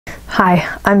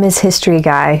Hi, I'm Ms. History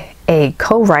Guy, a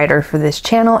co-writer for this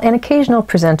channel and occasional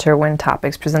presenter when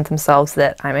topics present themselves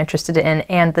that I'm interested in,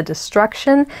 and the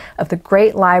destruction of the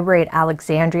Great Library at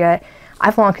Alexandria,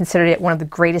 I've long considered it one of the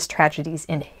greatest tragedies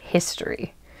in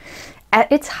history.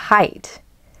 At its height,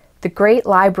 the Great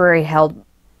Library held,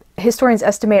 historians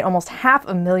estimate, almost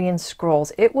 500,000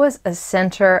 scrolls. It was a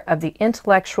center of the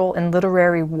intellectual and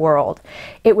literary world.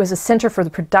 It was a center for the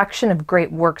production of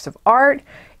great works of art.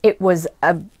 It was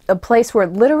a place where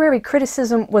literary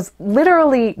criticism was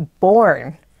literally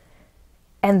born.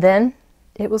 And then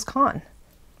it was gone.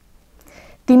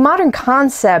 The modern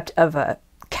concept of a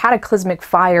cataclysmic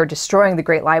fire destroying the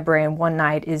Great Library in one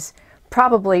night is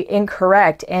probably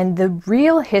incorrect, and the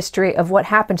real history of what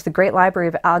happened to the Great Library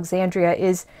of Alexandria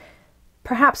is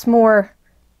perhaps more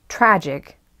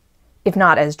tragic, if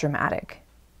not as dramatic,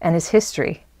 and is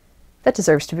history that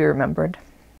deserves to be remembered.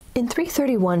 In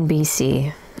 331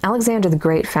 BC, Alexander the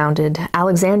Great founded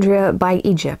Alexandria by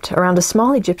Egypt around a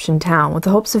small Egyptian town with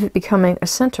the hopes of it becoming a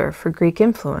center for Greek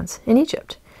influence in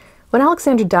Egypt. When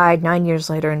Alexander died 9 years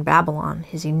later in Babylon,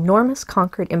 his enormous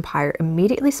conquered empire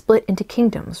immediately split into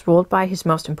kingdoms ruled by his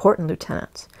most important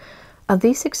lieutenants. Of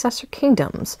these successor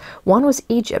kingdoms, one was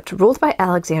Egypt, ruled by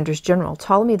Alexander's general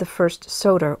Ptolemy I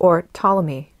Soter, or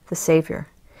Ptolemy the Savior.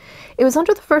 It was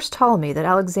under the first Ptolemy that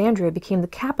Alexandria became the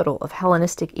capital of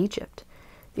Hellenistic Egypt.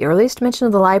 The earliest mention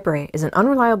of the library is an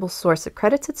unreliable source that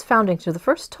credits its founding to the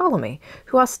first Ptolemy,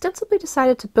 who ostensibly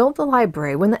decided to build the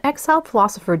library when the exiled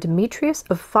philosopher Demetrius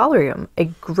of Phalerum, a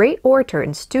great orator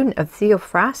and student of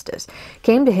Theophrastus,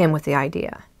 came to him with the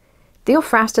idea.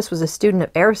 Theophrastus was a student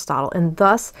of Aristotle, and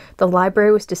thus the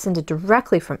library was descended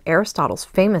directly from Aristotle's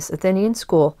famous Athenian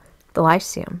school, the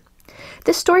Lyceum.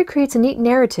 This story creates a neat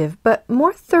narrative, but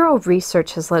more thorough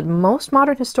research has led most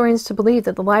modern historians to believe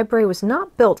that the library was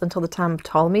not built until the time of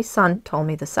Ptolemy's son,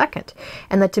 Ptolemy II,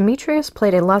 and that Demetrius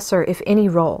played a lesser, if any,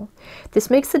 role.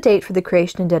 This makes the date for the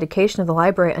creation and dedication of the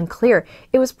library unclear.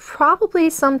 It was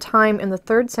probably sometime in the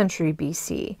 3rd century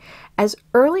BC. As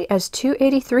early as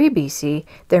 283 BC,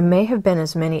 there may have been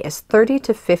as many as 30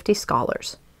 to 50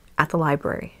 scholars at the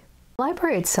library. The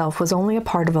library itself was only a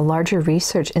part of a larger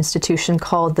research institution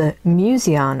called the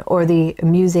Museon, or the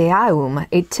Museum,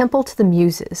 a temple to the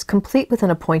muses, complete with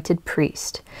an appointed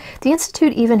priest. The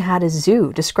institute even had a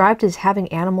zoo, described as having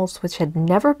animals which had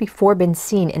never before been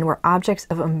seen and were objects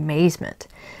of amazement.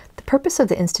 The purpose of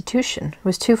the institution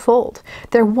was twofold.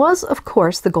 There was, of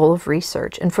course, the goal of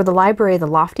research, and for the library the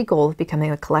lofty goal of becoming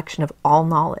a collection of all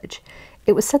knowledge.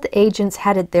 It was said the agents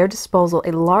had at their disposal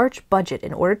a large budget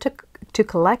in order to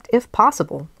collect, if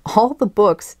possible, all the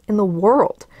books in the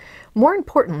world. More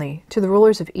importantly, to the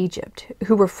rulers of Egypt,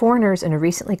 who were foreigners in a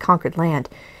recently conquered land,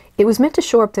 it was meant to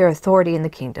shore up their authority in the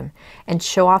kingdom and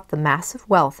show off the massive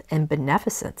wealth and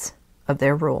beneficence of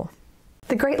their rule.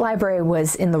 The Great Library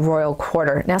was in the royal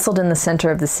quarter, nestled in the center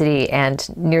of the city and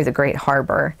near the Great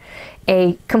Harbor.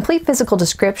 A complete physical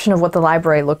description of what the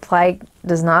library looked like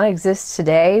does not exist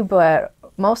today, but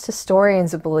most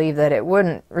historians believe that it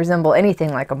wouldn't resemble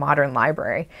anything like a modern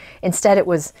library. Instead, it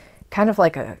was kind of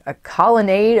like a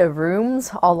colonnade of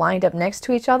rooms all lined up next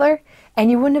to each other,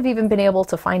 and you wouldn't have even been able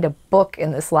to find a book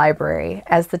in this library,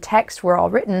 as the texts were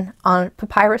all written on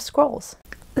papyrus scrolls.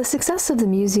 The success of the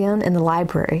museum and the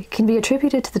library can be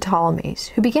attributed to the Ptolemies,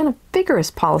 who began a vigorous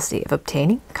policy of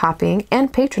obtaining, copying,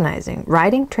 and patronizing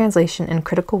writing, translation, and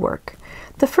critical work.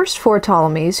 The first 4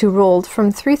 Ptolemies, who ruled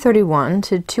from 331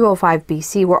 to 205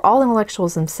 BC, were all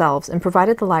intellectuals themselves and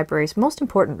provided the library's most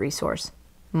important resource,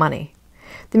 money.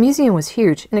 The museum was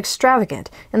huge and extravagant,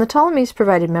 and the Ptolemies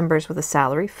provided members with a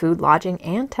salary, food, lodging,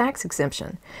 and tax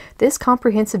exemption. This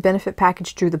comprehensive benefit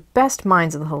package drew the best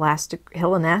minds of the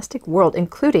Hellenistic world,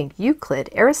 including Euclid,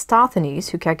 Aristophanes,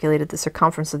 who calculated the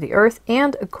circumference of the earth,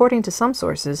 and, according to some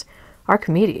sources,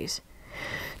 Archimedes.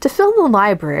 To fill the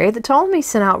library, the Ptolemies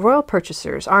sent out royal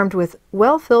purchasers armed with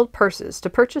well-filled purses to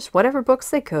purchase whatever books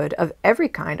they could of every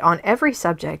kind on every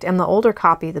subject, and the older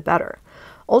copy the better.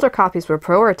 Older copies were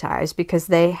prioritized because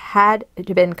they had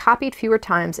been copied fewer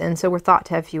times and so were thought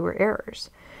to have fewer errors.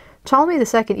 Ptolemy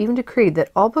II even decreed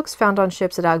that all books found on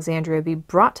ships at Alexandria be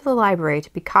brought to the library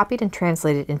to be copied and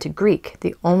translated into Greek,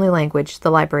 the only language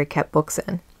the library kept books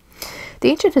in. The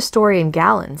ancient historian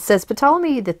Galen says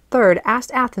Ptolemy III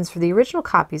asked Athens for the original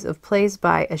copies of plays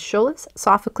by Aeschylus,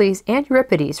 Sophocles, and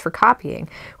Euripides for copying,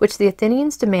 which the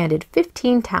Athenians demanded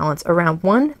 15 talents, around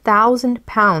 1,000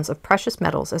 pounds of precious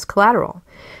metals, as collateral.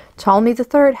 Ptolemy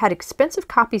III had expensive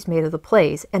copies made of the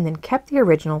plays and then kept the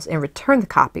originals and returned the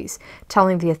copies,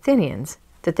 telling the Athenians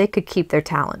that they could keep their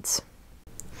talents.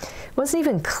 It wasn't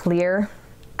even clear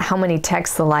how many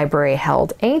texts the library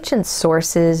held. Ancient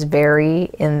sources vary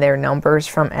in their numbers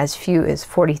from as few as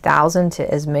 40,000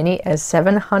 to as many as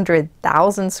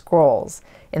 700,000 scrolls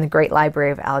in the Great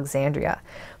Library of Alexandria.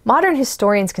 Modern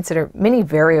historians consider many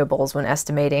variables when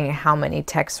estimating how many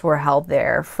texts were held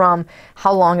there, from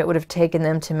how long it would have taken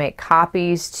them to make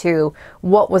copies to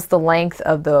what was the length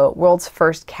of the world's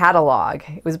first catalog.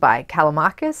 It was by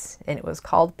Callimachus, and it was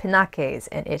called Pinakes,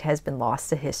 and it has been lost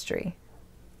to history.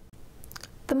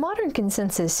 The modern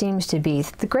consensus seems to be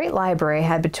that the Great Library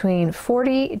had between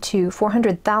 40 to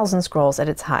 400,000 scrolls at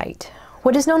its height.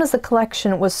 What is known as the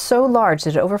collection was so large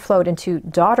that it overflowed into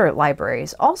daughter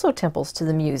libraries, also temples to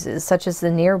the Muses, such as the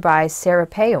nearby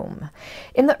Serapeum.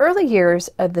 In the early years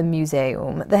of the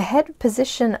Museum, the head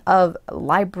position of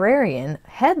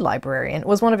head librarian,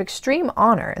 was one of extreme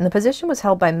honor, and the position was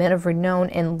held by men of renown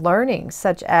and learning,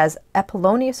 such as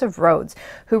Apollonius of Rhodes,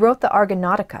 who wrote the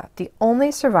Argonautica, the only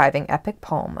surviving epic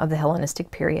poem of the Hellenistic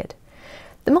period.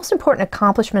 The most important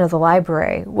accomplishment of the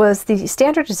library was the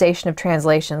standardization of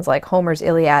translations like Homer's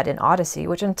Iliad and Odyssey,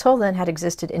 which until then had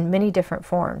existed in many different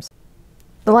forms.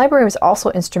 The library was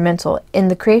also instrumental in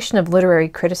the creation of literary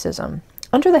criticism.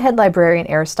 Under the head librarian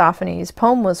Aristophanes,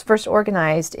 poem was first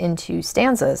organized into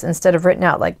stanzas instead of written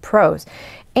out like prose,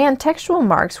 and textual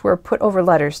marks were put over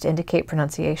letters to indicate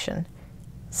pronunciation.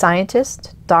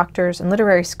 Scientists, doctors, and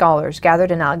literary scholars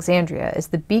gathered in Alexandria as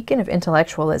the beacon of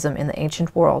intellectualism in the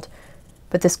ancient world.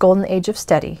 But this golden age of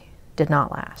study did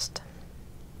not last.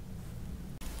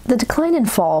 The decline and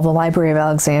fall of the Library of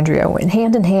Alexandria went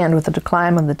hand in hand with the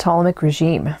decline of the Ptolemaic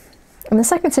regime. In the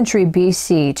 2nd century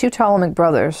BC, two Ptolemaic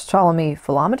brothers, Ptolemy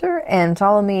Philometor and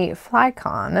Ptolemy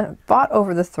Phlegon, fought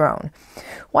over the throne.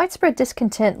 Widespread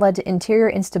discontent led to interior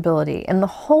instability, and the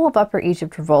whole of Upper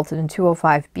Egypt revolted in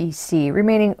 205 BC,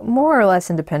 remaining more or less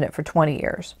independent for 20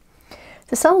 years.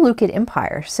 The Seleucid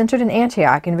Empire, centered in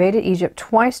Antioch, invaded Egypt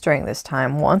twice during this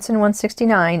time, once in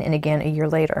 169 and again a year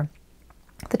later.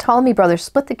 The Ptolemy brothers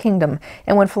split the kingdom,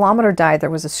 and when Philometor died, there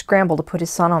was a scramble to put his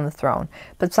son on the throne.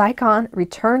 But Phlegon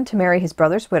returned to marry his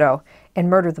brother's widow and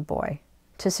murder the boy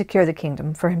to secure the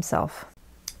kingdom for himself.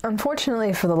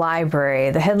 Unfortunately for the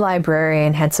library, the head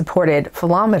librarian had supported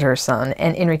Philometor's son,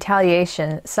 and in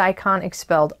retaliation, Phlegon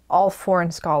expelled all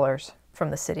foreign scholars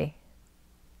from the city.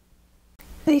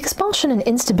 The expulsion and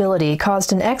instability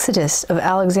caused an exodus of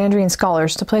Alexandrian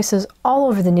scholars to places all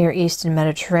over the Near East and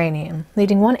Mediterranean,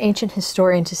 leading one ancient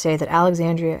historian to say that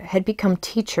Alexandria had become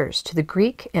teachers to the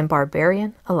Greek and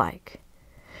barbarian alike.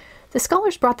 The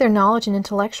scholars brought their knowledge and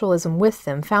intellectualism with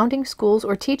them, founding schools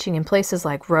or teaching in places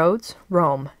like Rhodes,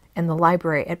 Rome, and the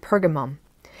library at Pergamum.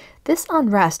 This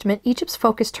unrest meant Egypt's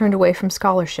focus turned away from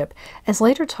scholarship, as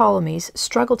later Ptolemies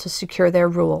struggled to secure their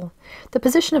rule. The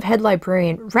position of head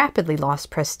librarian rapidly lost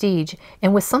prestige,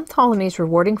 and with some Ptolemies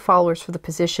rewarding followers for the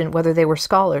position whether they were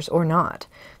scholars or not.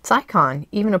 Phlegon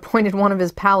even appointed one of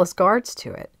his palace guards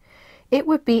to it. It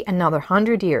would be another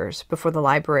 100 years before the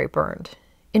library burned.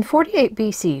 In 48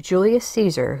 BC, Julius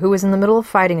Caesar, who was in the middle of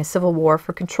fighting a civil war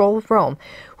for control of Rome,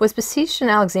 was besieged in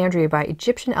Alexandria by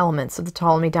Egyptian elements of the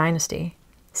Ptolemy dynasty.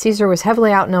 Caesar was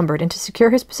heavily outnumbered, and to secure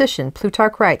his position,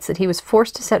 Plutarch writes that he was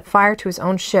forced to set fire to his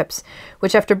own ships,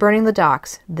 which after burning the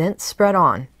docks, thence spread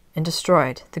on and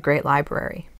destroyed the great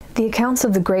library. The accounts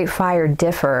of the Great Fire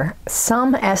differ.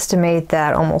 Some estimate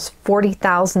that almost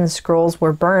 40,000 scrolls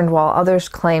were burned, while others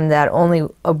claim that only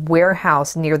a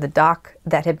warehouse near the dock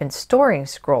that had been storing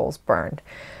scrolls burned.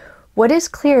 What is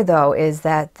clear, though, is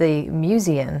that the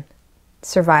Museum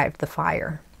survived the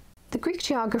fire. The Greek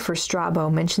geographer Strabo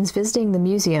mentions visiting the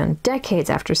Museum decades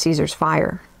after Caesar's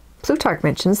fire. Plutarch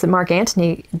mentions that Mark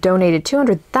Antony donated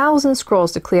 200,000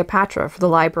 scrolls to Cleopatra for the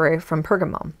library from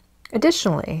Pergamum.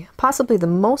 Additionally, possibly the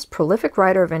most prolific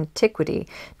writer of antiquity,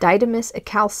 Didymus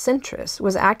Chalcintras,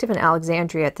 was active in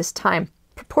Alexandria at this time,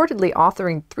 purportedly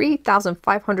authoring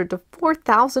 3,500 to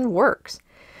 4,000 works.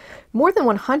 More than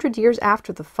 100 years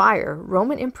after the fire,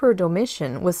 Roman Emperor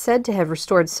Domitian was said to have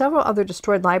restored several other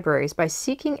destroyed libraries by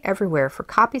seeking everywhere for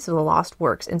copies of the lost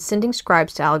works and sending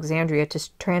scribes to Alexandria to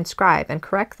transcribe and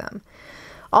correct them.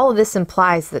 All of this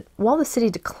implies that while the city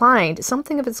declined,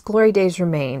 something of its glory days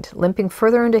remained, limping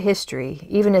further into history,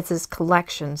 even as its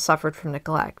collection suffered from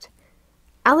neglect.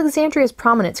 Alexandria's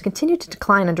prominence continued to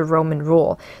decline under Roman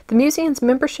rule. The museum's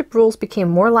membership rules became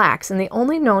more lax, and the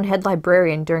only known head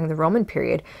librarian during the Roman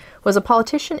period was a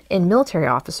politician and military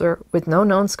officer with no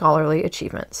known scholarly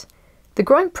achievements. The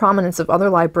growing prominence of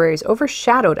other libraries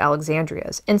overshadowed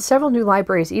Alexandria's, and several new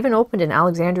libraries even opened in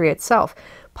Alexandria itself,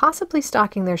 possibly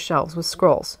stocking their shelves with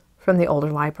scrolls from the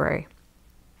older library.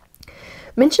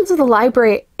 Mentions of the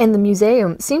library and the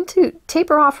museum seem to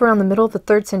taper off around the middle of the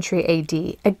 3rd century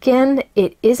AD. Again,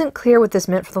 it isn't clear what this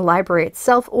meant for the library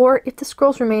itself or if the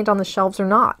scrolls remained on the shelves or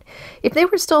not. If they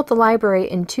were still at the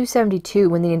library in 272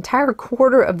 when the entire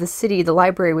quarter of the city the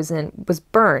library was in was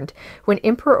burned, when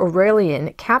Emperor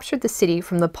Aurelian captured the city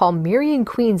from the Palmyrian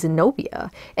queen Zenobia,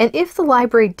 and if the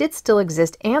library did still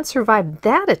exist and survived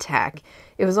that attack,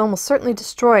 it was almost certainly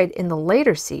destroyed in the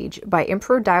later siege by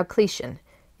Emperor Diocletian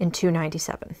in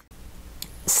 297.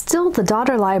 Still, the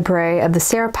daughter library of the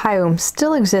Serapeum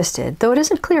still existed, though it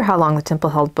isn't clear how long the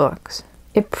temple held books.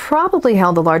 It probably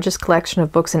held the largest collection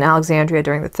of books in Alexandria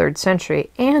during the 3rd century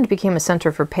and became a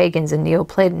center for pagans and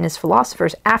Neoplatonist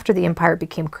philosophers after the empire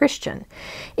became Christian.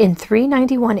 In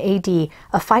 391 AD,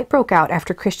 a fight broke out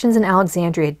after Christians in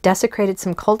Alexandria desecrated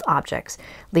some cult objects,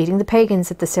 leading the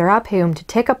pagans at the Serapeum to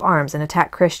take up arms and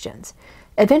attack Christians.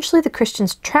 Eventually, the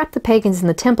Christians trapped the pagans in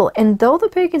the temple, and though the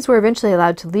pagans were eventually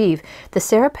allowed to leave, the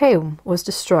Serapeum was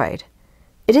destroyed.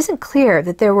 It isn't clear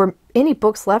that there were any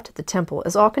books left at the temple,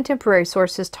 as all contemporary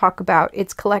sources talk about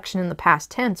its collection in the past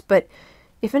tense, but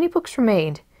if any books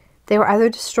remained, they were either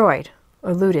destroyed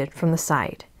or looted from the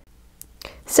site.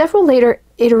 Several later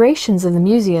iterations of the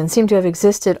museum seem to have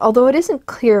existed, although it isn't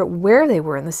clear where they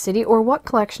were in the city or what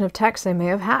collection of texts they may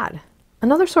have had.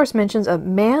 Another source mentions a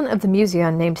man of the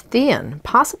museum named Theon,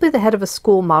 possibly the head of a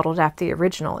school modeled after the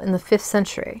original, in the 5th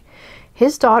century.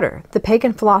 His daughter, the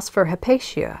pagan philosopher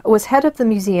Hypatia, was head of the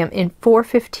museum in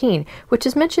 415, which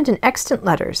is mentioned in extant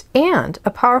letters, and a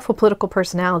powerful political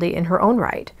personality in her own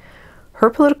right.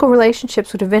 Her political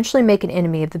relationships would eventually make an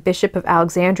enemy of the Bishop of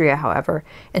Alexandria, however,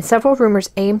 and several rumors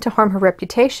aimed to harm her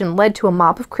reputation led to a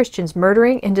mob of Christians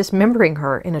murdering and dismembering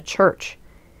her in a church.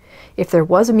 If there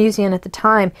was a museum at the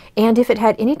time, and if it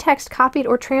had any text copied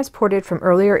or transported from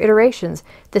earlier iterations,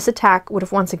 this attack would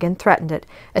have once again threatened it,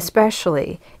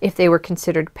 especially if they were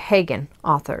considered pagan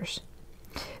authors.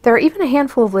 There are even a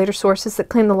handful of later sources that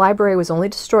claim the library was only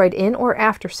destroyed in or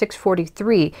after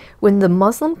 643, when the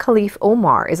Muslim Caliph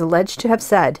Omar is alleged to have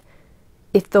said,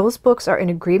 "If those books are in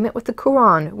agreement with the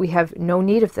Quran, we have no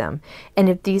need of them, and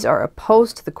if these are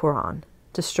opposed to the Quran,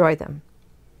 destroy them."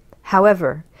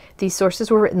 However, these sources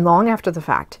were written long after the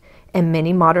fact, and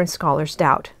many modern scholars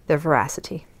doubt their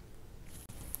veracity.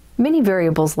 Many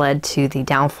variables led to the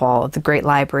downfall of the Great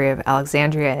Library of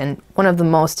Alexandria, and one of the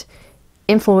most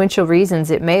influential reasons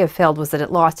it may have failed was that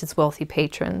it lost its wealthy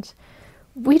patrons.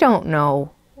 We don't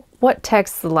know what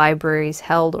texts the libraries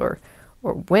held or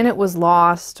when it was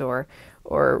lost, or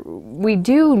we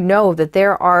do know that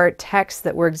there are texts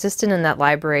that were existent in that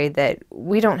library that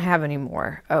we don't have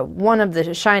anymore. One of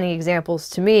the shining examples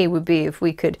to me would be if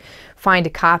we could find a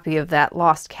copy of that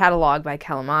lost catalog by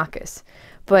Callimachus.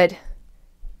 But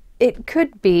it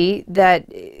could be that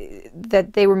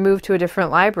they were moved to a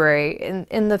different library,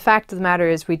 and the fact of the matter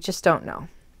is we just don't know.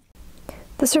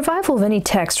 The survival of any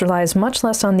text relies much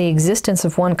less on the existence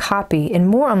of one copy and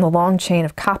more on the long chain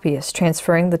of copyists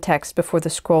transferring the text before the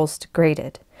scrolls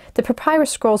degraded. The papyrus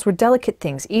scrolls were delicate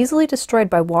things, easily destroyed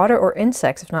by water or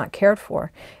insects if not cared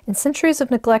for, and centuries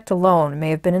of neglect alone may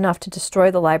have been enough to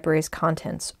destroy the library's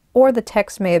contents, or the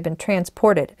text may have been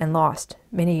transported and lost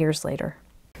many years later.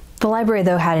 The library,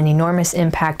 though, had an enormous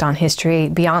impact on history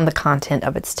beyond the content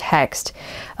of its text.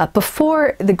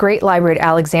 Before the Great Library at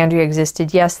Alexandria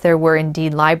existed, yes, there were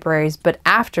indeed libraries, but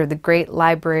after the Great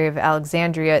Library of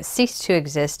Alexandria ceased to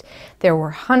exist, there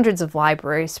were hundreds of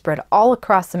libraries spread all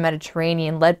across the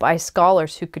Mediterranean, led by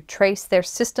scholars who could trace their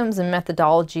systems and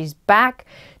methodologies back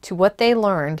to what they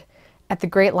learned at the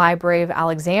Great Library of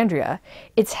Alexandria.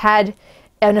 It's had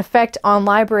an effect on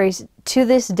libraries to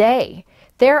this day.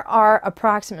 There are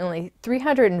approximately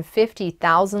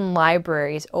 350,000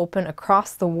 libraries open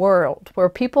across the world where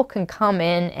people can come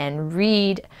in and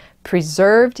read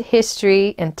preserved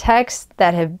history and texts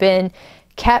that have been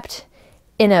kept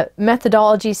in a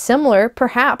methodology similar,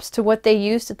 perhaps, to what they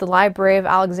used at the Library of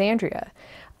Alexandria.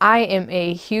 I am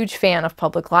a huge fan of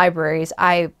public libraries.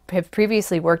 I have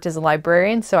previously worked as a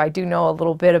librarian, so I do know a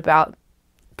little bit about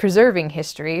preserving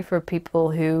history for people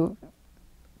who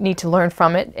need to learn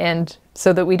from it, and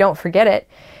so that we don't forget it.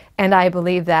 And I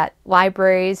believe that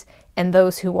libraries and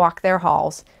those who walk their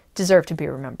halls deserve to be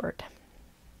remembered.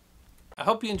 I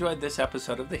hope you enjoyed this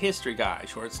episode of The History Guy,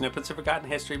 short snippets of forgotten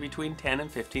history between 10 and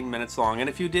 15 minutes long. And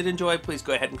if you did enjoy, please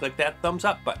go ahead and click that thumbs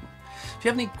up button. If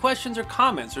you have any questions or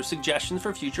comments or suggestions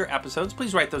for future episodes,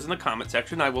 please write those in the comment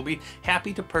section. I will be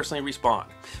happy to personally respond.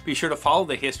 Be sure to follow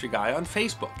The History Guy on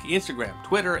Facebook, Instagram,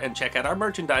 Twitter, and check out our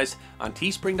merchandise on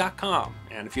teespring.com.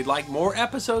 And if you'd like more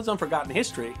episodes on forgotten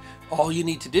history, all you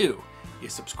need to do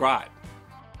is subscribe.